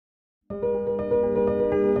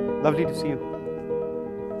Lovely to see you.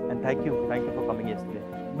 And thank you for coming yesterday.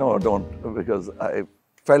 No, don't, because I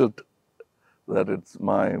felt that it's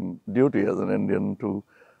my duty as an Indian to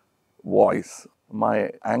voice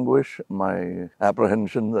my anguish, my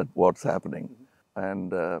apprehension at what's happening.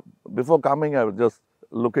 And before coming, I was just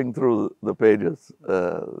looking through the pages.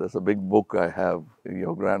 There's a big book I have,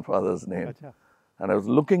 your grandfather's name. Achha. And I was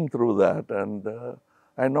looking through that, and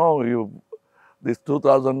I know these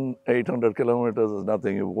 2,800 kilometers is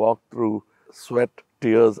nothing. You walk through sweat,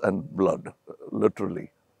 tears, and blood, literally.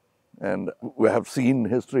 And we have seen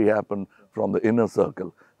history happen from the inner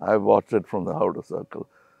circle. I've watched it from the outer circle.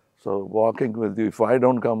 So walking with you, if I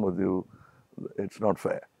don't come with you, it's not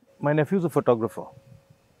fair. My nephew's a photographer.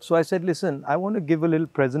 So I said, listen, I want to give a little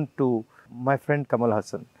present to my friend Kamal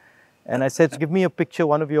Haasan. And I said, give me a picture,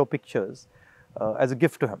 one of your pictures, as a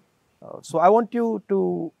gift to him. So I want you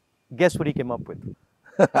to guess what he came up with.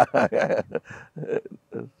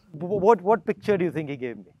 What picture do you think he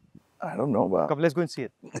gave me? I don't know. Wow. Come, let's go and see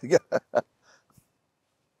it. Yeah.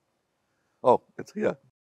 Oh, it's here.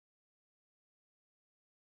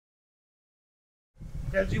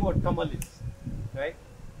 Tells you what Kamal is, right?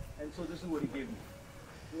 And so this is what he gave me.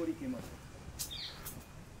 What he came up with.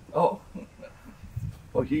 Oh.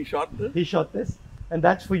 Oh, he shot this? He shot this, and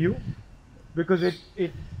that's for you, because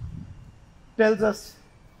it tells us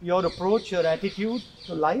your approach, your attitude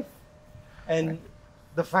to life, and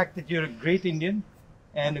the fact that you're a great Indian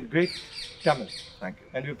and a great Tamil. Thank you.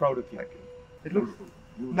 And we're proud of you. Thank you. It looks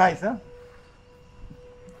nice, huh?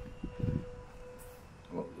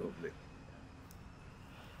 Oh, lovely.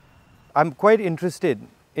 I'm quite interested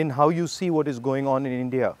in how you see what is going on in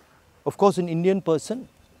India. Of course, an Indian person,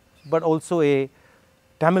 but also a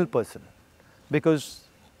Tamil person, because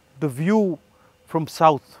the view from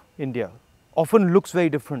South India often looks very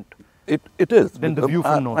different. It is. Than the view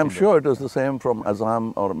from North I'm India. sure it is the same from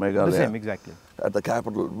Assam or Meghalaya. The same, exactly. At the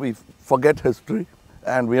capital. We forget history,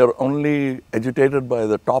 and we are only agitated by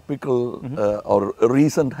the topical or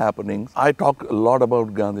recent happenings. I talk a lot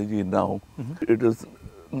about Gandhiji now. It is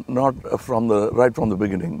not right from the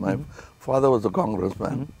beginning. My father was a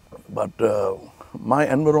congressman, but my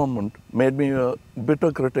environment made me a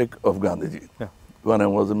bitter critic of Gandhiji when I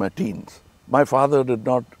was in my teens. My father did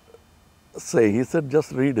not say, he said,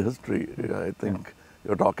 just read history. I think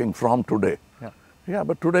you're talking from today. Yeah,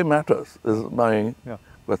 but today matters, is my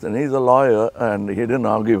question. He's a lawyer, and he didn't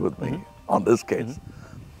argue with me on this case.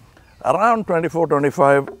 Around 24,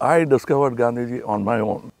 25, I discovered Gandhiji on my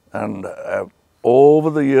own. And over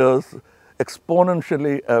the years,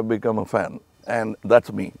 exponentially, I've become a fan. And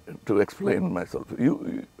that's me, to explain myself.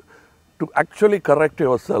 To actually correct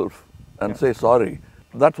yourself and say sorry,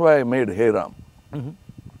 that's why I made Hey Ram,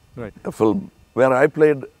 Right. a film where I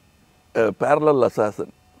played a parallel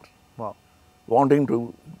assassin, Wow. wanting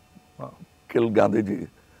to kill Gandhiji.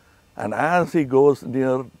 And as he goes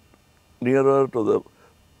nearer to the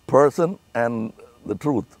person and the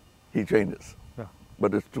truth, he changes. Yeah.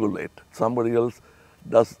 But it's too late. Somebody else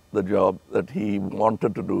does the job that he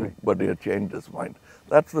wanted to do, but he had changed his mind.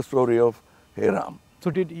 That's the story of Hey Ram.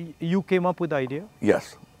 So you came up with the idea?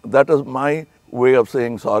 Yes, that is my way of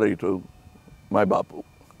saying sorry to my Bapu.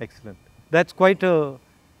 Excellent. That's quite a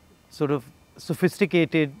sort of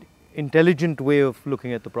sophisticated, intelligent way of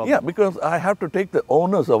looking at the problem. Yeah, because I have to take the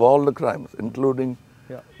onus of all the crimes, including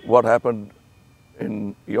what happened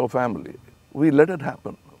in your family. We let it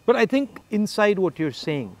happen. But I think inside what you're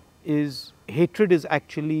saying is hatred is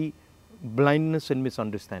actually blindness and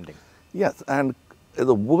misunderstanding. Yes, and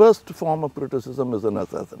the worst form of criticism is an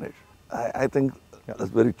assassination. I think that's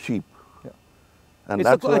very cheap. And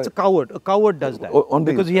It's a coward. A coward does that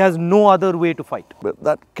only because he has no other way to fight. But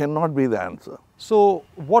that cannot be the answer. So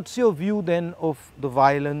what's your view then of the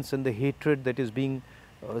violence and the hatred that is being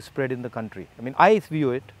spread in the country? I mean, I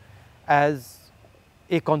view it as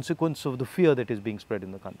a consequence of the fear that is being spread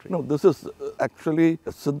in the country. No, this is actually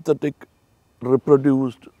a synthetic,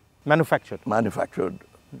 reproduced, manufactured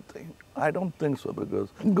thing. I don't think so, because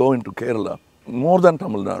go into Kerala, more than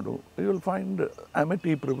Tamil Nadu, you will find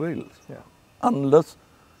amity prevails. Unless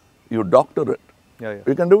you doctor it.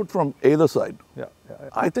 You can do it from either side.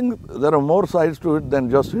 I think there are more sides to it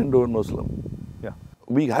than just Hindu and Muslim.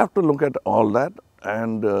 We have to look at all that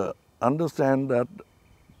and understand that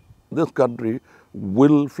this country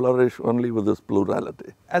will flourish only with this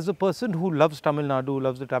plurality. As a person who loves Tamil Nadu,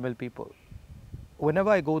 loves the Tamil people,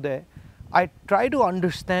 whenever I go there, I try to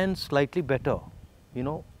understand slightly better,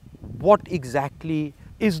 what exactly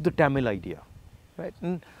is the Tamil idea, right?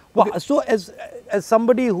 And so as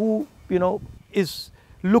somebody who, is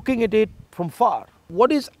looking at it from far, what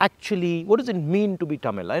does it mean to be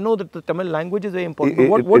Tamil? I know that the Tamil language is very important,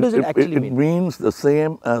 but what does it actually mean? It means the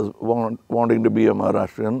same as wanting to be a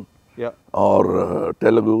Maharashtrian or a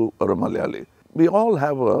Telugu or a Malayali. We all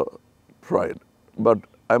have a pride, but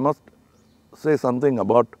I must say something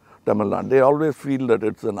about Tamil Nadu. They always feel that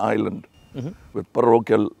it's an island with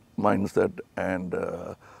parochial mindset and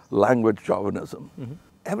language chauvinism.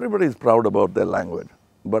 Everybody is proud about their language,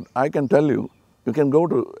 but I can tell you, you can go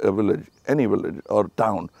to a village, any village or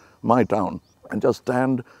town, my town, and just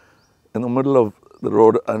stand in the middle of the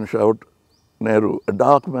road and shout Nehru. A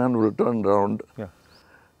dark man will turn around,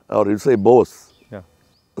 or you say Bose.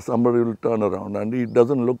 Somebody will turn around and he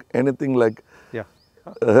doesn't look anything like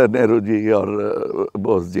Nehru ji or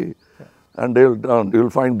Bose ji. And they'll turn, you'll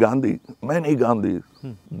find Gandhi, many Gandhis.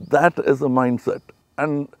 That is the mindset.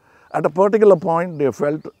 And at a particular point, they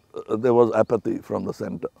felt there was apathy from the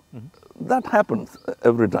center. That happens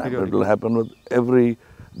every time. It will happen with every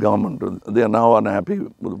government. They are now unhappy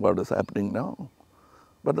with what is happening now.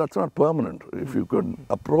 But that's not permanent if you could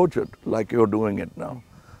approach it like you're doing it now.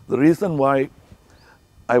 The reason why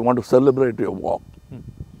I want to celebrate your walk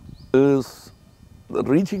is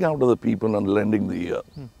reaching out to the people and lending the ear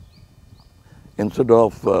instead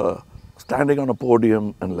of standing on a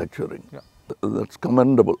podium and lecturing. That's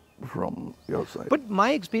commendable from your side. But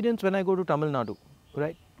my experience when I go to Tamil Nadu,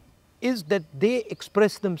 right, is that they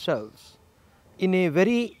express themselves in a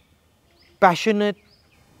very passionate,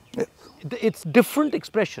 it's different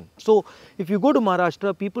expression. So if you go to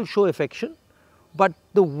Maharashtra, people show affection, but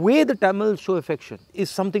the way the Tamils show affection is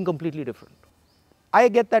something completely different. I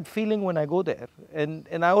get that feeling when I go there, and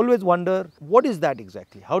I always wonder, what is that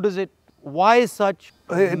exactly? How does it, why such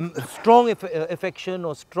strong affection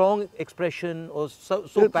or strong expression or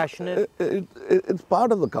so passionate? It's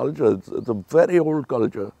part of the culture. It's a very old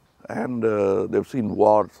culture, and they've seen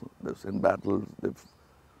wars, they've seen battles,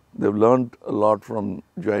 they've learned a lot from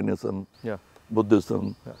Jainism,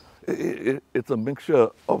 Buddhism. It's a mixture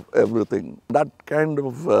of everything. That kind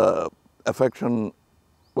of affection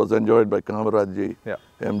was enjoyed by Kamaraj,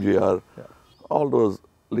 MGR, all those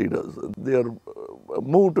leaders. They are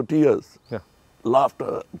moved to tears,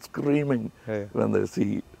 laughter, screaming when they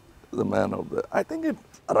see the man of the... I think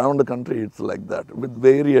around the country it's like that, with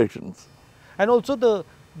variations. And also the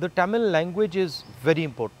Tamil language is very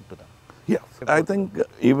important to them. Yes, I think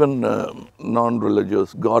even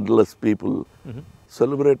non-religious, godless people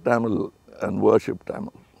celebrate Tamil and worship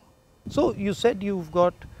Tamil. So you said you've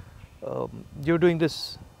got, you're doing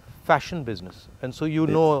this fashion business, and so you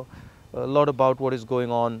know a lot about what is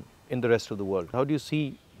going on in the rest of the world. How do you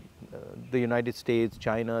see the United States,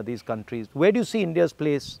 China, these countries? Where do you see India's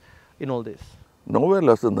place in all this? Nowhere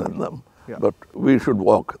less than them, but we should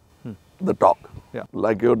walk the talk.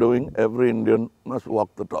 Like you're doing, every Indian must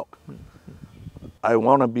walk the talk. I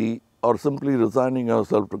want to be, or simply resigning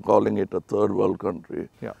yourself to calling it a third world country.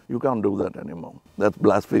 You can't do that anymore. That's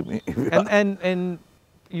blasphemy. And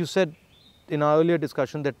you said in our earlier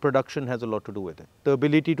discussion that production has a lot to do with it. The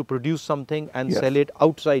ability to produce something and sell it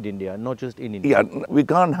outside India, not just in India. We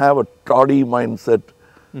can't have a toddy mindset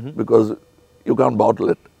because you can't bottle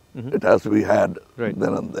it. It has to be had then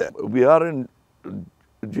and there. We are in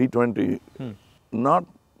G20 not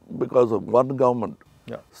because of one government,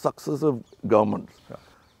 successive governments.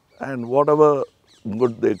 And whatever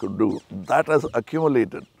good they could do, that has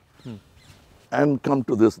accumulated and come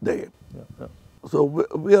to this day. So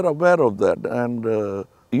we are aware of that. And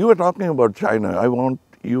you were talking about China. I want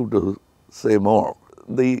you to say more.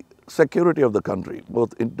 The security of the country,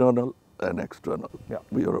 both internal and external.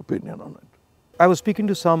 Your opinion on it. I was speaking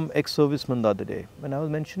to some ex-servicemen the other day, and I was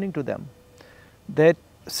mentioning to them that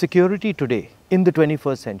security today in the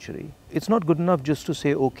 21st century, it's not good enough just to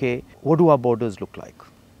say, okay, what do our borders look like,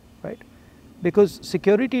 right? Because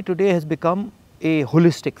security today has become a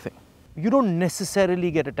holistic thing. You don't necessarily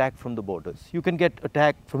get attacked from the borders. You can get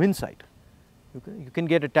attacked from inside. You can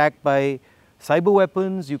get attacked by cyber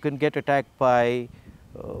weapons. You can get attacked by,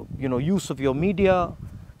 use of your media.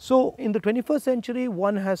 So in the 21st century,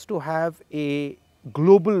 one has to have a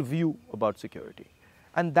global view about security.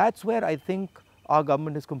 And that's where I think our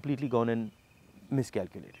government has completely gone and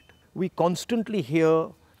miscalculated. We constantly hear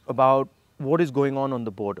about what is going on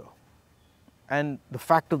the border. And the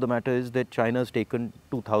fact of the matter is that China has taken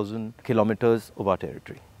 2,000 kilometers of our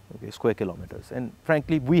territory, square kilometers. And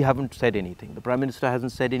frankly, we haven't said anything. The Prime Minister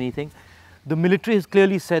hasn't said anything. The military has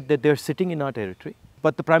clearly said that they're sitting in our territory,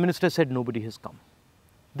 but the Prime Minister said nobody has come.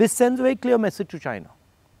 This sends a very clear message to China.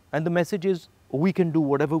 And the message is, we can do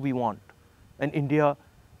whatever we want, and India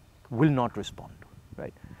will not respond,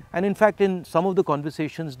 right? And in fact, in some of the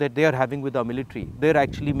conversations that they are having with our military, they're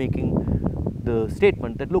actually making the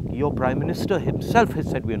statement that, look, your Prime Minister himself has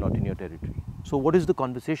said we are not in your territory. So what is the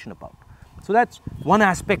conversation about? So that's one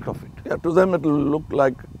aspect of it. Yeah, to them it will look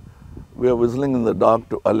like we are whistling in the dark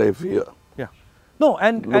to allay fear. Yeah. No,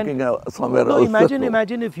 Looking out somewhere no, else.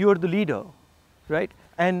 imagine if you are the leader, right?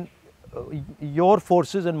 And your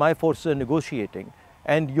forces and my forces are negotiating,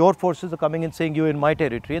 and your forces are coming and saying you're in my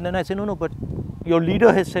territory, and then I say no, but your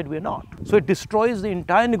leader has said we're not. So it destroys the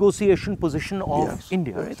entire negotiation position of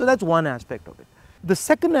India. Yes. Right? So that's one aspect of it. The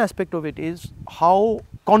second aspect of it is how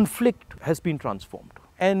conflict has been transformed.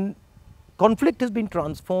 And conflict has been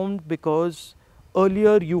transformed because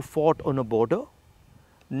earlier you fought on a border,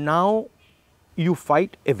 now you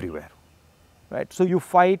fight everywhere, right? So you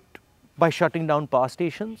fight by shutting down power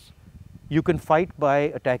stations, you can fight by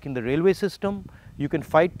attacking the railway system, you can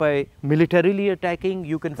fight by militarily attacking,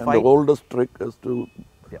 you can fight. And the oldest trick is to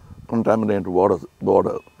contaminate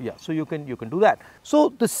border. Yeah, so you can do that.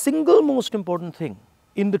 So the single most important thing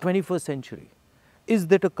in the 21st century is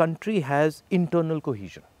that a country has internal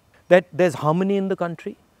cohesion, that there's harmony in the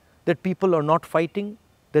country, that people are not fighting,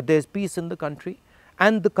 that there's peace in the country,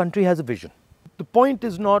 and the country has a vision. The point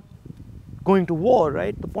is not going to war,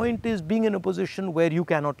 right? The point is being in a position where you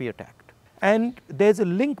cannot be attacked. And there's a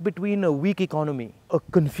link between a weak economy, a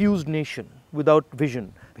confused nation without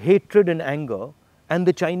vision, hatred and anger, and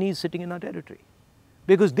the Chinese sitting in our territory.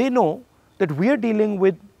 Because they know that we are dealing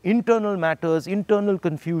with internal matters, internal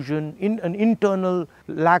confusion, an internal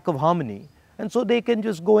lack of harmony, and so they can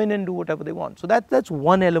just go in and do whatever they want. So that's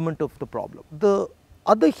one element of the problem. The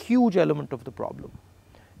other huge element of the problem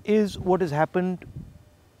is what has happened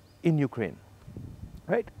in Ukraine,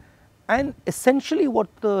 right? And essentially what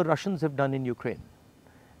the Russians have done in Ukraine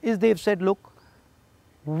is they've said, look,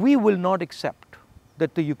 we will not accept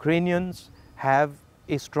that the Ukrainians have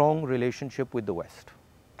a strong relationship with the West.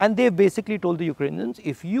 And they've basically told the Ukrainians,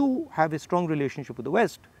 if you have a strong relationship with the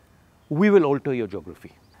West, we will alter your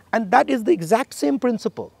geography. And that is the exact same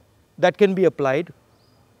principle that can be applied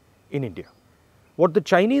in India. What the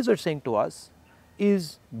Chinese are saying to us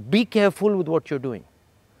is, be careful with what you're doing,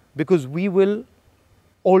 because we will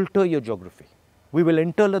alter your geography. We will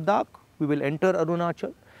enter Ladakh, we will enter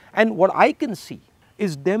Arunachal, and what I can see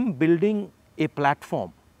is them building a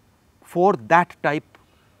platform for that type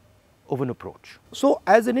of an approach. So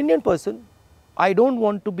as an Indian person, I don't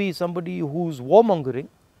want to be somebody who's warmongering,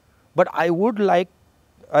 but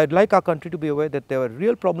I'd like our country to be aware that there are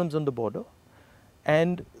real problems on the border,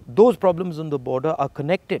 and those problems on the border are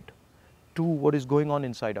connected to what is going on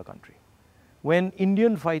inside our country. When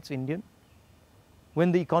Indian fights Indian,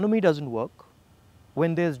 when the economy doesn't work,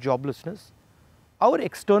 when there's joblessness, our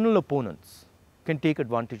external opponents can take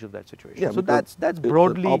advantage of that situation. Yeah, so that's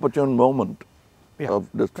broadly an opportune moment of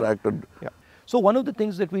distracted. Yeah. So one of the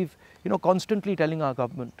things that we've constantly telling our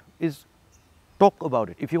government is talk about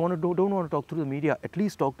it. If you don't want to talk through the media, at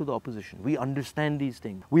least talk to the opposition. We understand these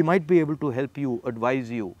things. We might be able to help you, advise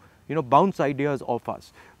you, bounce ideas off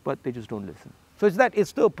us, but they just don't listen. So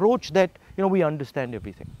it's the approach that we understand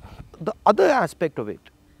everything. The other aspect of it,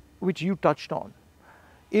 which you touched on,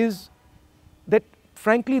 is that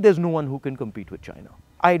frankly there's no one who can compete with China.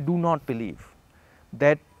 I do not believe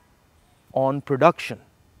that on production,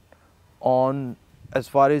 on as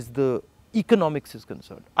far as the economics is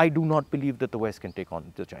concerned, I do not believe that the West can take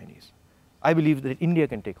on the Chinese. I believe that India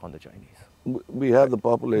can take on the Chinese. We have the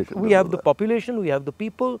population. We have the population, we have the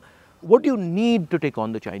people. What do you need to take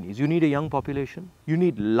on the Chinese? You need a young population, you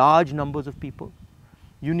need large numbers of people,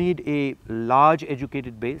 you need a large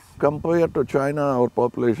educated base. Compared to China, our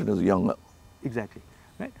population is younger. Exactly,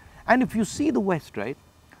 right? And if you see the West, right,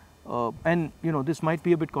 and this might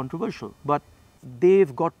be a bit controversial, but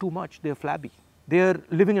they've got too much, they're flabby. They're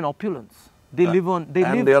living in opulence. They live on, they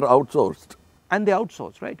are outsourced. And they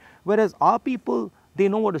outsource, right? Whereas our people, they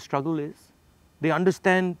know what a struggle is. They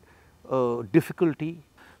understand difficulty.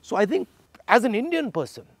 So I think as an Indian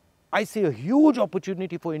person, I see a huge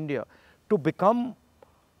opportunity for India to become,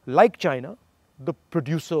 like China, the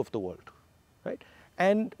producer of the world, right?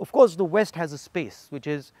 And of course, the West has a space, which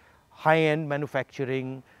is high-end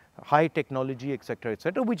manufacturing, high technology, etc.,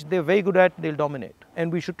 which they're very good at, they'll dominate.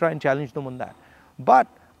 And we should try and challenge them on that. But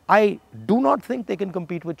I do not think they can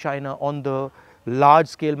compete with China on the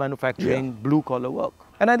large-scale manufacturing, blue-collar work.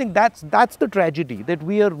 And I think that's the tragedy, that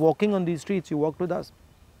we are walking on these streets, you walked with us,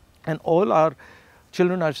 and all our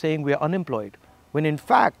children are saying we are unemployed, when in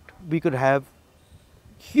fact we could have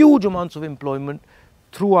huge amounts of employment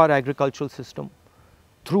through our agricultural system,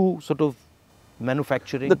 through sort of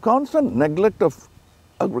manufacturing. The constant neglect of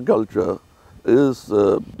agriculture is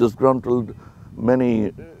disgruntled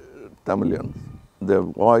many Tamilians. They're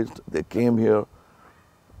voiced, they came here,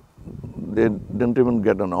 they didn't even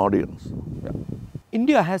get an audience. Yeah.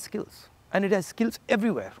 India has skills, and it has skills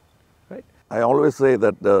everywhere, right? I always say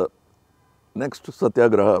that the next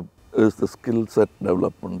Satyagraha is the skill set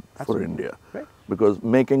development for India. Right. Because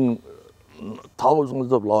making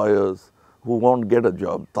thousands of lawyers who won't get a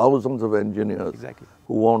job, thousands of engineers Exactly.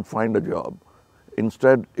 who won't find a job.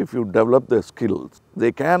 Instead, if you develop their skills,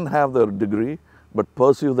 they can have their degree but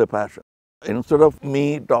pursue their passion. Instead of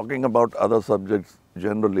me talking about other subjects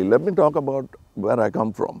generally, let me talk about where I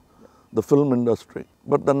come from, the film industry.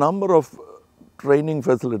 But the number of training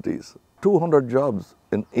facilities, 200 jobs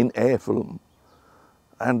in a film,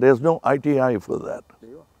 and there's no ITI for that.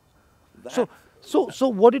 So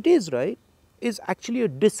what it is, right, is actually a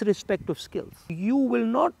disrespect of skills. You will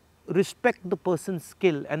not respect the person's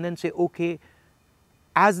skill and then say, okay,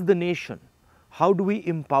 as the nation, how do we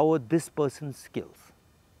empower this person's skills?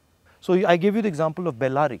 So I gave you the example of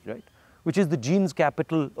Bellary, right, which is the jeans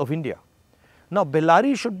capital of India. Now,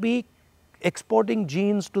 Bellary should be exporting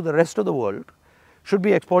jeans to the rest of the world, should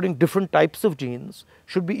be exporting different types of jeans,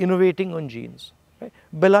 should be innovating on jeans. Right?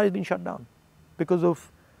 Bellary has been shut down because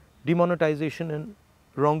of demonetization and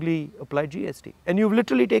wrongly applied GST. And you've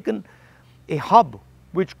literally taken a hub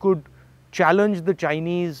which could challenge the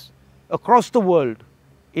Chinese across the world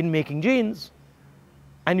in making jeans,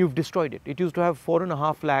 and you've destroyed it. It used to have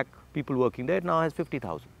 4.5 lakh people working there, it now has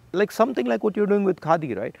 50,000. Like something like what you're doing with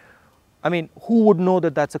Khadi, right? I mean, who would know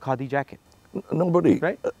that that's a Khadi jacket? Nobody.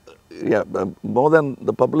 Right? More than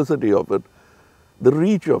the publicity of it, the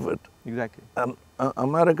reach of it. Exactly. And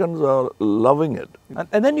Americans are loving it.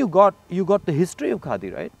 And then you got the history of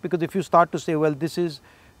Khadi, right? Because if you start to say, well, this is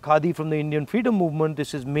Khadi from the Indian freedom movement,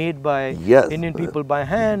 this is made by Indian people by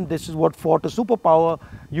hand, this is what fought a superpower,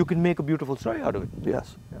 you can make a beautiful story out of it.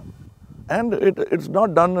 Yes. Yeah. And it's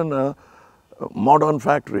not done in a modern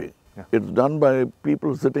factory. Yeah. It's done by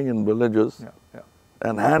people sitting in villages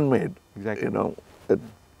and handmade. Exactly. You know,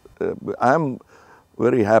 I'm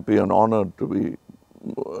very happy and honored to be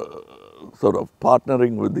sort of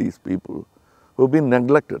partnering with these people who've been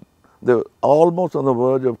neglected. They're almost on the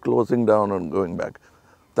verge of closing down and going back,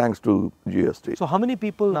 thanks to GST. So how many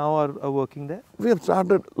people now are working there? We have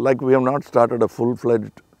started, we have not started a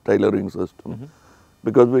full-fledged tailoring system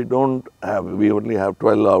because we only have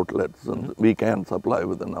 12 outlets and we can supply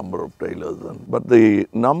with a number of tailors. But the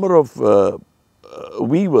number of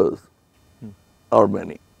weavers are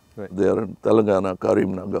many. Right. They are in Telangana,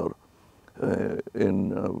 Karimnagar.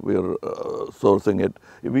 We are sourcing it.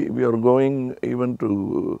 We are going even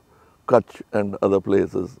to Kutch and other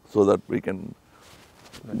places so that we can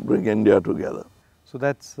bring India together. So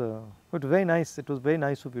that's it was very nice. It was very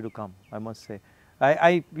nice of you to come, I must say.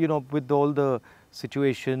 I with all the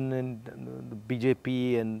situation and the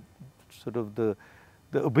BJP and sort of the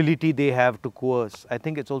ability they have to coerce, I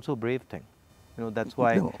think it's also a brave thing. That's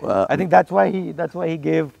why I think that's why he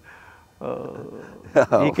gave.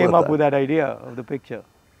 He came up with that idea of the picture.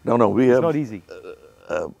 It's not easy.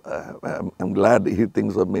 I'm glad he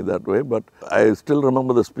thinks of me that way, but I still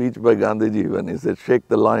remember the speech by Gandhiji when he said, "Shake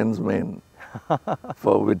the lion's mane,"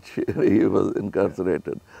 for which he was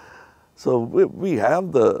incarcerated. So we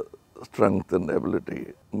have the strength and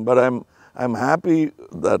ability. But I'm happy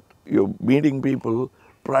that you're meeting people,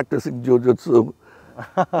 practicing jujitsu,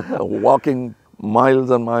 walking miles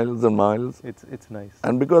and miles and miles. It's nice.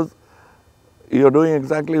 And because you're doing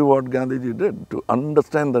exactly what Gandhiji did, to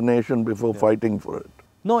understand the nation before fighting for it.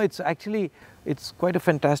 No, it's quite a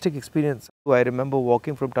fantastic experience. I remember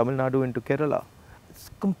walking from Tamil Nadu into Kerala. It's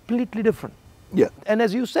completely different. Yeah. And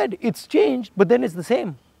as you said, it's changed, but then it's the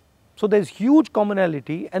same. So there's huge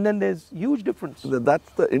commonality and then there's huge difference. That's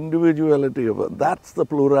the individuality of it. That's the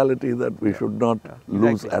plurality that we should not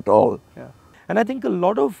lose at all. Yeah. And I think a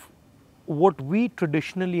lot of what we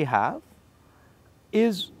traditionally have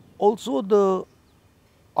is also the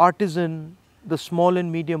artisan, the small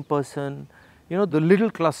and medium person, the little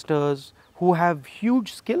clusters who have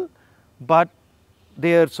huge skill, but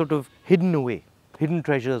they are sort of hidden away, hidden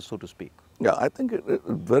treasures, so to speak. Yeah, I think it's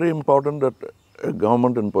very important that a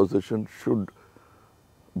government in position should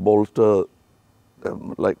bolster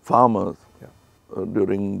like farmers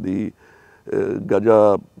during the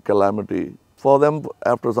Gaja calamity. For them,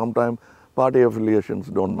 after some time, party affiliations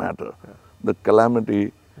don't matter. The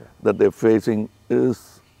calamity that they're facing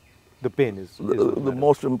is the pain is the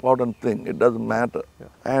most important thing. It doesn't matter.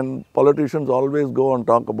 And politicians always go and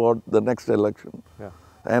talk about the next election.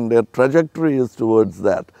 And their trajectory is towards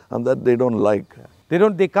that, and that they don't like.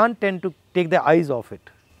 They can't tend to take their eyes off it,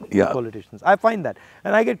 politicians. I find that.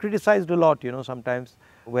 And I get criticized a lot, sometimes,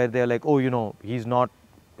 where they're like, oh, he's not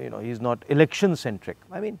election centric.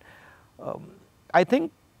 I mean, I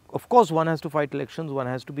think of course, one has to fight elections, one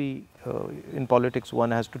has to be in politics,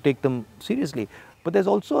 one has to take them seriously. But there's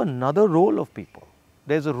also another role of people.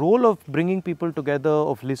 There's a role of bringing people together,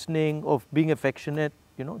 of listening, of being affectionate.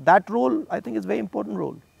 You know, that role, I think, is a very important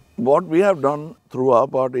role. What we have done through our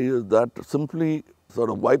party is that simply sort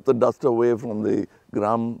of wipe the dust away from the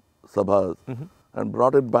Gram Sabhas and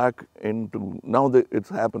brought it back into, now it's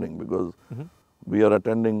happening because we are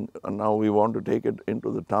attending and now we want to take it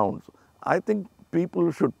into the towns. I think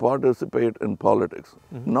people should participate in politics,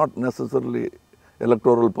 not necessarily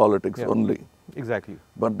electoral politics only. Exactly.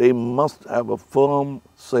 But they must have a firm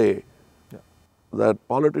say that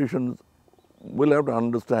politicians will have to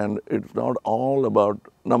understand it's not all about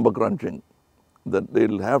number crunching, that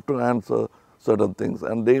they'll have to answer certain things.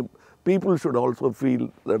 And people should also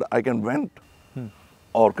feel that I can vent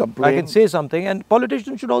or complain. I can say something, and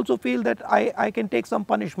politicians should also feel that I can take some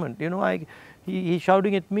punishment. You know, he's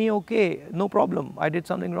shouting at me, okay, no problem. I did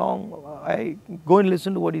something wrong. I go and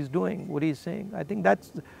listen to what he's doing, what he's saying. I think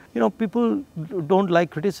that's, you know, people don't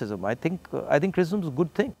like criticism. I think criticism is a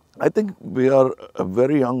good thing. I think we are a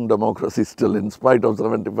very young democracy still, in spite of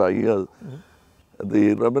 75 years.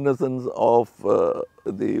 The reminiscence of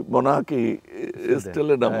the monarchy is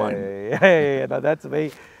still in our mind. Yeah. No,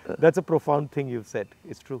 that's a profound thing you've said.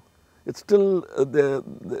 It's true. It's still,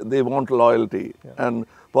 they want loyalty. And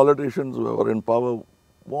politicians who are in power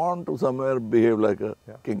want to somewhere behave like a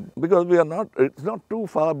king. Because it's not too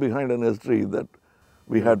far behind in history that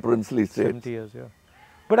we had princely states. 70 years,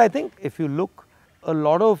 But I think if you look, a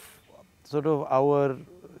lot of sort of our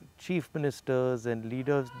chief ministers and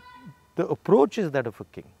leaders, the approach is that of a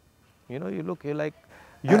king. You know, you're like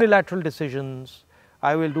unilateral decisions.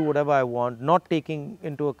 I will do whatever I want, not taking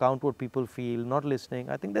into account what people feel, not listening.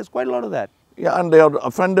 I think there's quite a lot of that. Yeah, and they are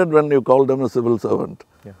offended when you call them a civil servant.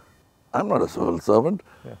 Yeah. I'm not a civil servant.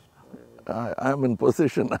 Yeah. I'm in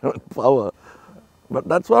position, I'm in power. But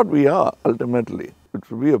that's what we are, ultimately. It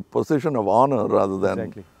should be a position of honor rather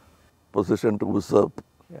than position to usurp.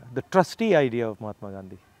 Yeah. The trustee idea of Mahatma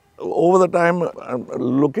Gandhi. Over the time, I'm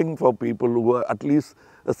looking for people who are at least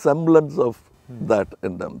a semblance of that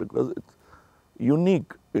in them, because it's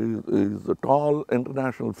unique. Is a tall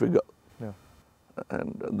international figure. Yeah.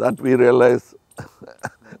 And that we realize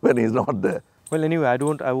when he's not there. Well, anyway,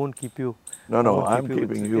 I won't keep you. No, I'm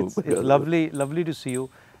keeping you. It's lovely to see you.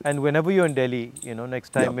 And whenever you're in Delhi, you know,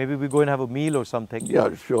 next time, maybe we go and have a meal or something.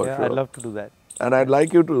 Yeah, sure. I'd love to do that. And I'd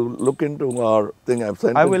like you to look into our thing I've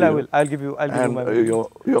sent I will. I'll give you my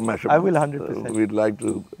your measurements. I will 100%. We'd like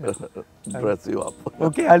to dress you up.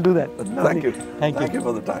 Okay, I'll do that. Thank you. Thank you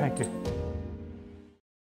for the time. Thank you.